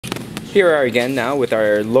Here we are again now with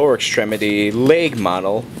our lower extremity leg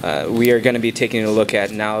model. We are going to be taking a look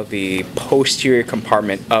at now the posterior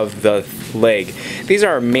compartment of the leg. These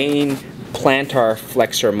are our main plantar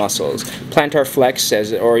flexor muscles. Plantar flex,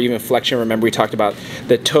 or even flexion, remember we talked about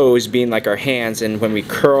the toes being like our hands, and when we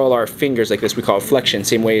curl our fingers like this we call it flexion.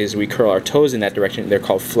 Same way as we curl our toes in that direction, they're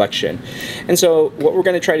called flexion. And so what we're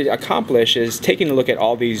going to try to accomplish is taking a look at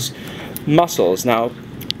all these muscles. Now,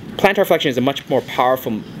 plantar flexion is a much more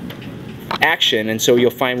powerful action, and so you'll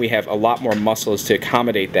find we have a lot more muscles to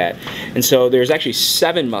accommodate that. And so there's actually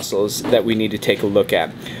 7 muscles that we need to take a look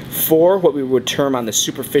at. 4 what we would term on the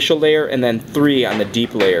superficial layer, and then 3 on the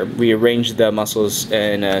deep layer. We arrange the muscles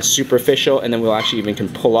in a superficial, and then we'll actually even can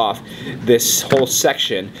pull off this whole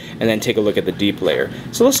section and then take a look at the deep layer.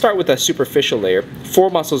 So let's start with the superficial layer. 4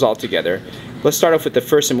 muscles altogether. Let's start off with the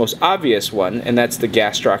first and most obvious one, and that's the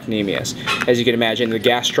gastrocnemius. As you can imagine, the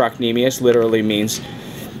gastrocnemius literally means,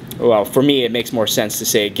 well, for me it makes more sense to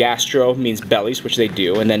say gastro means bellies, which they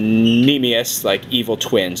do, and then nemius, like evil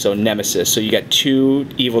twin, so nemesis. So you got 2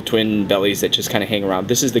 evil twin bellies that just kind of hang around.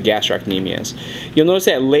 This is the gastrocnemius. You'll notice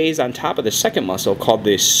that it lays on top of the second muscle called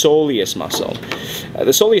the soleus muscle.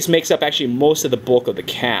 The soleus makes up actually most of the bulk of the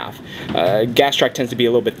calf. Gastroc tends to be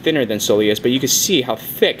a little bit thinner than soleus, but you can see how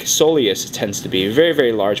thick soleus tends to be. Very,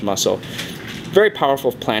 very large muscle. Very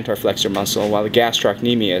powerful plantar flexor muscle, while the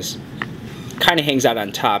gastrocnemius kind of hangs out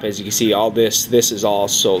on top. As you can see, all this is all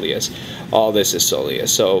soleus. All this is soleus.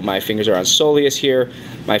 So my fingers are on soleus here.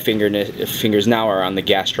 My fingers now are on the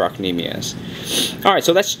gastrocnemius. Alright,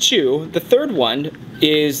 so that's 2. The third one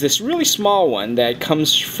is this really small one that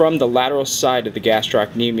comes from the lateral side of the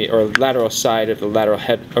gastrocnemius, or lateral side of the lateral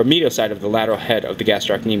head, or medial side of the lateral head of the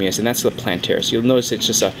gastrocnemius, and that's the plantaris. You'll notice it's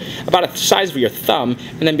just about the size of your thumb,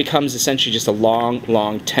 and then becomes essentially just a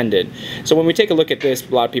long tendon. So when we take a look at this,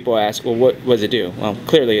 a lot of people ask, well, what does it do? Well,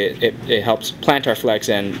 clearly it helps plantar flex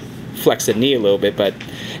and flex the knee a little bit, but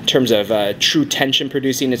in terms of true tension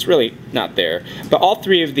producing, it's really not there. But all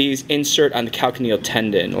 3 of these insert on the calcaneal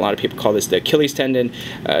tendon. A lot of people call this the Achilles tendon.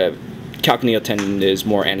 Calcaneal tendon is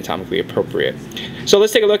more anatomically appropriate. So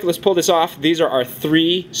let's take a look. Let's pull this off. These are our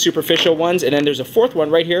 3 superficial ones, and then there's a 4th one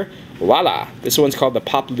right here. Voila! This one's called the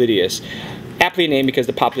Popliteus. Aptly named because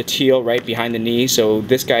the popliteal right behind the knee. So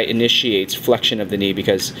this guy initiates flexion of the knee,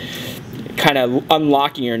 because kind of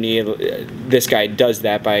unlocking your knee, this guy does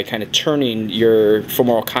that by kind of turning your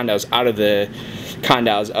femoral condyles out of the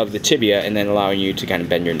condyles of the tibia and then allowing you to kind of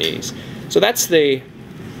bend your knees. So that's the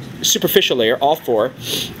superficial layer, all 4.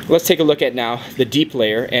 Let's take a look at now the deep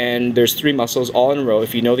layer, and there's 3 muscles all in a row.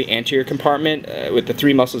 If you know the anterior compartment with the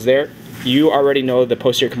 3 muscles there, you already know the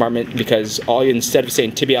posterior compartment, because instead of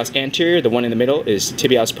saying tibialis anterior, the one in the middle is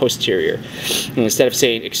tibialis posterior. And instead of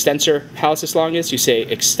saying extensor hallucis longus, you say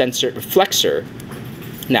flexor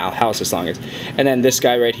now hallucis longus. And then this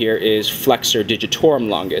guy right here is flexor digitorum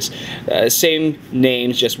longus. Same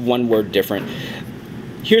names, just one word different.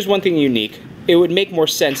 Here's one thing unique. It would make more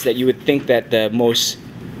sense that you would think that the most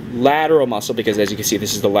lateral muscle, because as you can see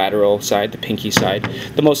this is the lateral side, the pinky side,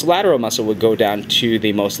 the most lateral muscle would go down to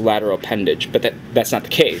the most lateral appendage, but that's not the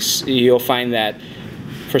case. You'll find that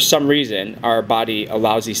for some reason our body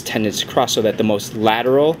allows these tendons to cross, so that the most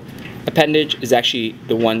lateral appendage is actually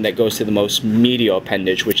the one that goes to the most medial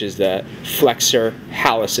appendage, which is the flexor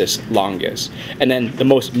hallucis longus. And then the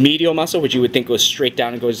most medial muscle, which you would think goes straight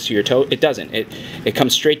down and goes to your toe, it doesn't. It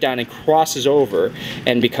comes straight down and crosses over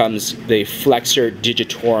and becomes the flexor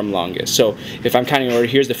digitorum longus. So if I'm counting order,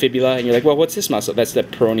 here's the fibula, and you're like, well, what's this muscle? That's the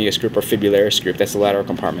peroneus group or fibularis group. That's the lateral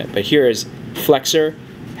compartment. But here is flexor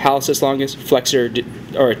hallucis longus, flexor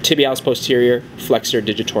or tibialis posterior, flexor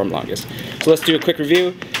digitorum longus. So let's do a quick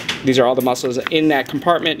review. These are all the muscles in that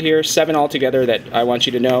compartment here, 7 altogether that I want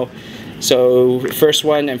you to know. So first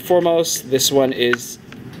one and foremost, this one is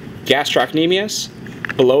gastrocnemius.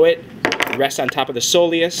 Below it, rests on top of the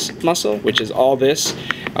soleus muscle, which is all this.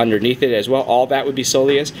 Underneath it as well, all that would be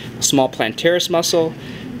soleus. The small plantaris muscle,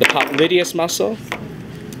 the popliteus muscle,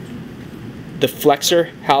 the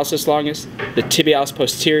flexor hallucis longus, the tibialis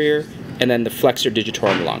posterior, and then the flexor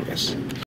digitorum longus.